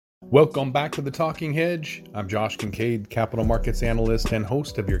Welcome back to the Talking Hedge. I'm Josh Kincaid, capital markets analyst and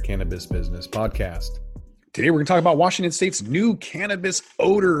host of your Cannabis Business Podcast. Today we're going to talk about Washington State's new cannabis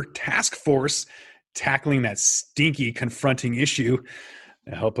odor task force tackling that stinky confronting issue.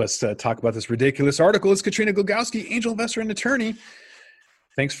 To help us talk about this ridiculous article is Katrina Glogowski, angel investor and attorney.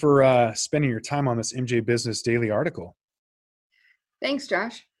 Thanks for spending your time on this MJ Business Daily article. Thanks,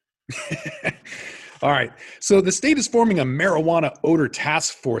 Josh. All right. So the state is forming a marijuana odor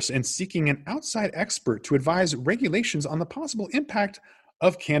task force and seeking an outside expert to advise regulations on the possible impact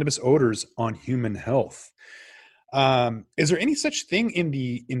of cannabis odors on human health. Is there any such thing in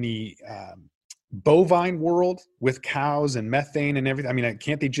the bovine world with cows and methane and everything? I mean,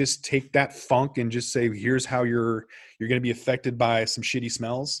 can't they just take that funk and just say, here's how you're going to be affected by some shitty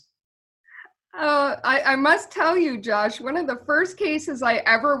smells? I must tell you, Josh, one of the first cases I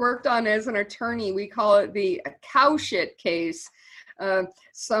ever worked on as an attorney, we call it the cow shit case.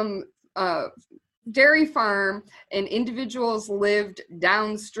 Some dairy farm and individuals lived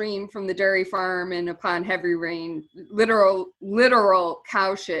downstream from the dairy farm, and upon heavy rain, literal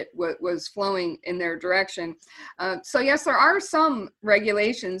cow shit was flowing in their direction. So yes, there are some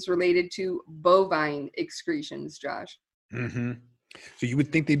regulations related to bovine excretions, Josh. Mm-hmm. So you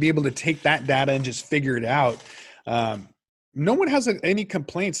would think they'd be able to take that data and just figure it out. No one has any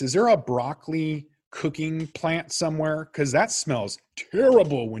complaints. Is there a broccoli cooking plant somewhere? Because that smells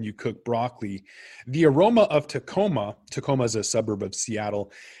terrible when you cook broccoli. The aroma of Tacoma is a suburb of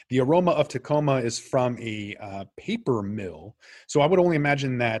Seattle. The aroma of Tacoma is from a paper mill. So I would only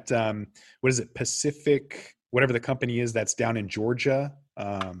imagine that, Pacific, whatever the company is that's down in Georgia,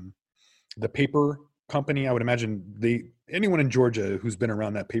 the paper company, I would imagine anyone in Georgia who's been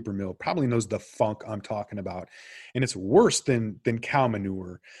around that paper mill probably knows the funk I'm talking about. And it's worse than cow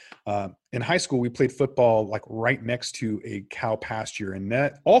manure. In high school, we played football like right next to a cow pasture, and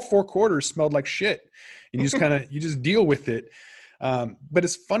that all four quarters smelled like shit. And you just deal with it. But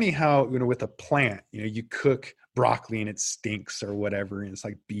it's funny how, with a plant, you cook broccoli and it stinks or whatever, and it's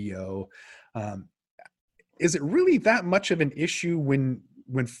like BO. Is it really that much of an issue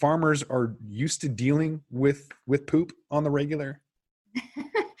when farmers are used to dealing with poop on the regular?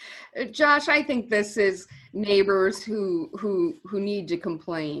 Josh, I think this is neighbors who need to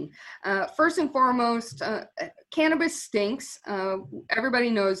complain. First and foremost, cannabis stinks. Everybody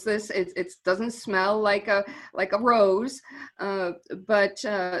knows this. It doesn't smell like a rose, but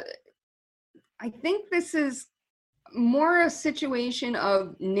I think this is more a situation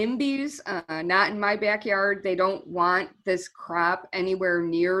of NIMBYs, not in my backyard. They don't want this crop anywhere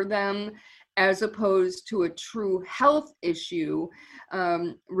near them, as opposed to a true health issue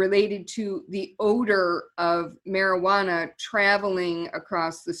related to the odor of marijuana traveling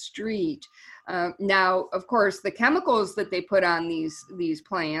across the street. Now, of course, the chemicals that they put on these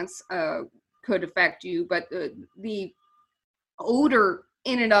plants could affect you, but the odor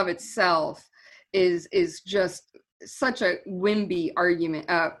in and of itself is just such a NIMBY argument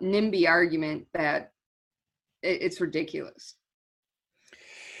that it's ridiculous.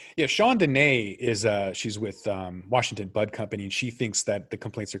 Yeah, Sean Dene she's with Washington Bud Company, and she thinks that the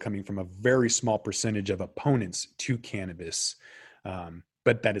complaints are coming from a very small percentage of opponents to cannabis,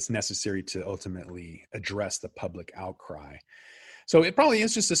 but that it's necessary to ultimately address the public outcry. So it probably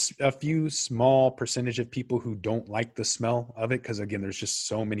is just a few small percentage of people who don't like the smell of it, because again, there's just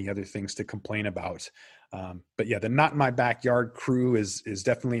so many other things to complain about. But yeah, the Not in My Backyard crew is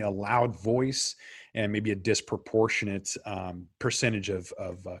definitely a loud voice and maybe a disproportionate percentage of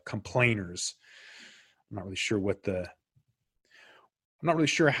complainers. I'm not really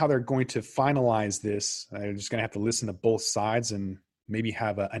sure how they're going to finalize this. I'm just going to have to listen to both sides and maybe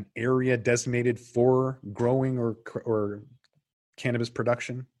have an area designated for growing or cannabis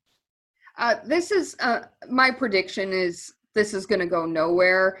production. This is my prediction is this is going to go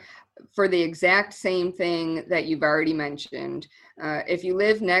nowhere for the exact same thing that you've already mentioned. If you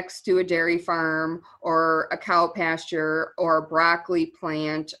live next to a dairy farm or a cow pasture or a broccoli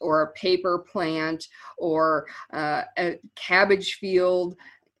plant or a paper plant or a cabbage field,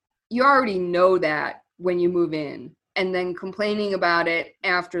 you already know that when you move in. And then complaining about it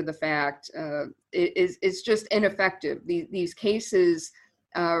after the fact is just ineffective. These cases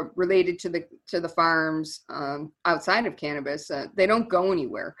related to the farms outside of cannabis, they don't go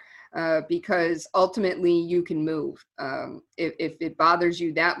anywhere. Because ultimately you can move. If it bothers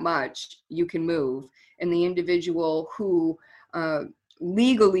you that much, you can move. And the individual who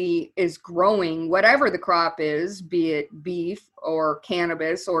legally is growing whatever the crop is, be it beef or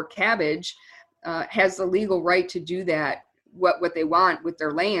cannabis or cabbage, has the legal right to do that, what they want with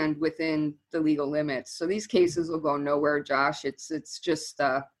their land within the legal limits. So these cases will go nowhere, Josh. It's just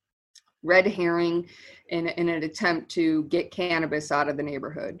red herring in an attempt to get cannabis out of the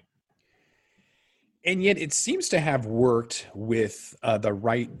neighborhood. And yet it seems to have worked with the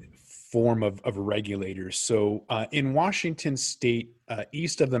right form of regulators. So in Washington state,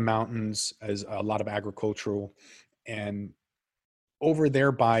 east of the mountains is a lot of agricultural, and over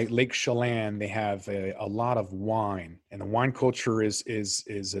there by Lake Chelan, they have a lot of wine, and the wine culture is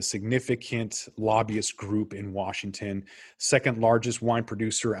a significant lobbyist group in Washington. Second largest wine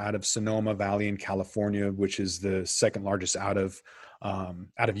producer out of Sonoma Valley in California, which is the second largest out of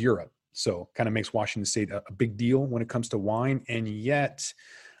Europe. So kind of makes Washington state a big deal when it comes to wine. And yet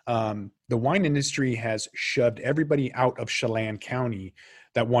the wine industry has shoved everybody out of Chelan County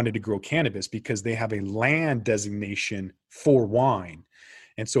that wanted to grow cannabis because they have a land designation for wine.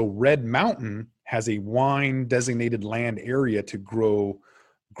 And so Red Mountain has a wine designated land area to grow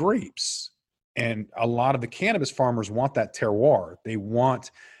grapes. And a lot of the cannabis farmers want that terroir. They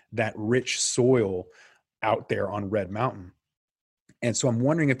want that rich soil out there on Red Mountain. And so I'm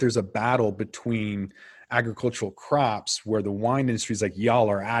wondering if there's a battle between agricultural crops where the wine industry is like, y'all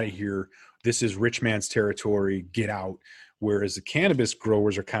are out of here. This is rich man's territory. Get out. Whereas the cannabis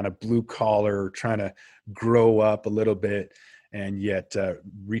growers are kind of blue collar, trying to grow up a little bit, and yet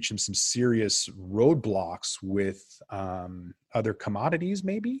reaching some serious roadblocks with other commodities,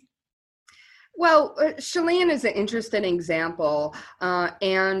 maybe? Well, Chelan is an interesting example,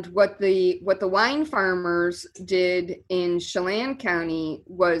 and what the wine farmers did in Chelan County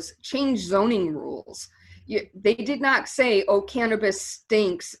was change zoning rules. They did not say, "Oh, cannabis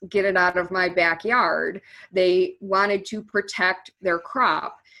stinks, get it out of my backyard." They wanted to protect their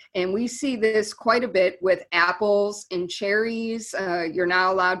crop. And we see this quite a bit with apples and cherries. You're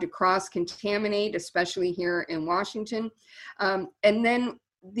not allowed to cross-contaminate, especially here in Washington. And then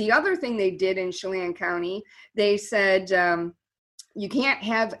the other thing they did in Chelan County, they said, you can't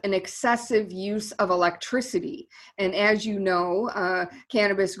have an excessive use of electricity. And as you know,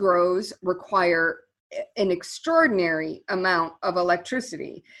 cannabis grows require an extraordinary amount of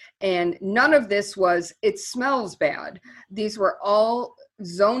electricity. And none of this was, it smells bad. These were all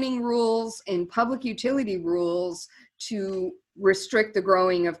zoning rules and public utility rules to restrict the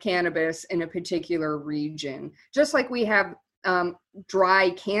growing of cannabis in a particular region. Just like we have dry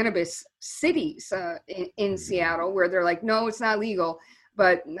cannabis cities in Seattle, where they're like, no, it's not legal.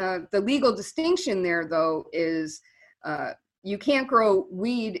 But the legal distinction there, though, is you can't grow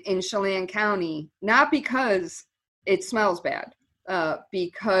weed in Chelan County, not because it smells bad,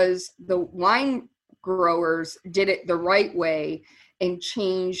 because the wine growers did it the right way and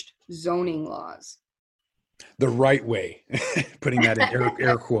changed zoning laws. The right way, putting that in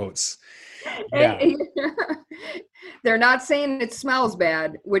air quotes. Yeah. They're not saying it smells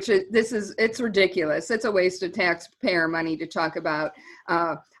bad, which it's ridiculous. It's a waste of taxpayer money to talk about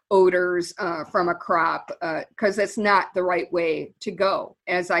odors from a crop, because that's not the right way to go.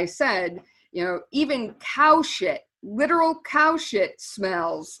 As I said, even cow shit, literal cow shit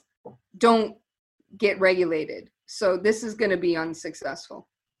smells don't get regulated. So this is going to be unsuccessful.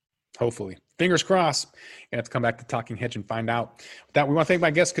 Hopefully. Fingers crossed. You're going to have to come back to Talking Hedge and find out. With that, we want to thank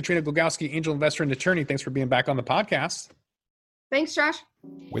my guest, Katrina Glogowski, angel investor and attorney. Thanks for being back on the podcast. Thanks, Josh.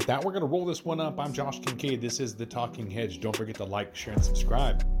 With that, we're going to roll this one up. I'm Josh Kincaid. This is The Talking Hedge. Don't forget to like, share, and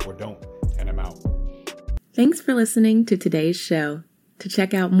subscribe, or don't, and I'm out. Thanks for listening to today's show. To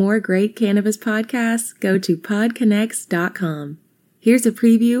check out more great cannabis podcasts, go to podconnects.com. Here's a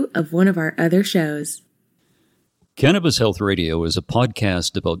preview of one of our other shows. Cannabis Health Radio is a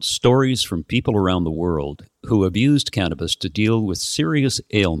podcast about stories from people around the world who have used cannabis to deal with serious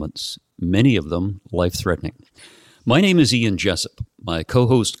ailments, many of them life-threatening. My name is Ian Jessup. My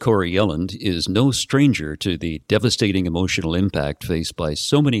co-host Corey Yelland is no stranger to the devastating emotional impact faced by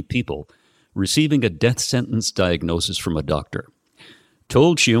so many people receiving a death sentence diagnosis from a doctor.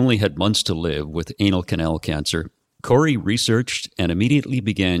 Told she only had months to live with anal canal cancer, Corey researched and immediately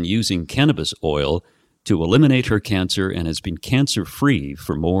began using cannabis oil to eliminate her cancer and has been cancer-free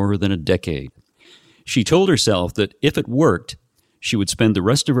for more than a decade. She told herself that if it worked, she would spend the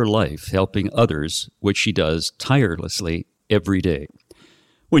rest of her life helping others, which she does tirelessly every day.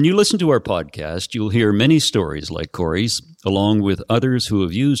 When you listen to our podcast, you'll hear many stories like Corey's, along with others who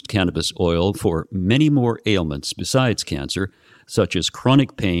have used cannabis oil for many more ailments besides cancer, such as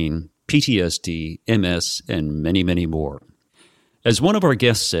chronic pain, PTSD, MS, and many, many more. As one of our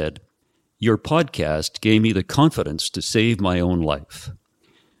guests said, "Your podcast gave me the confidence to save my own life."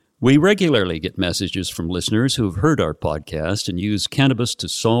 We regularly get messages from listeners who have heard our podcast and use cannabis to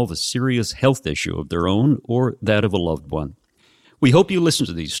solve a serious health issue of their own or that of a loved one. We hope you listen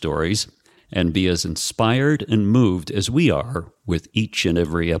to these stories and be as inspired and moved as we are with each and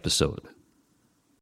every episode.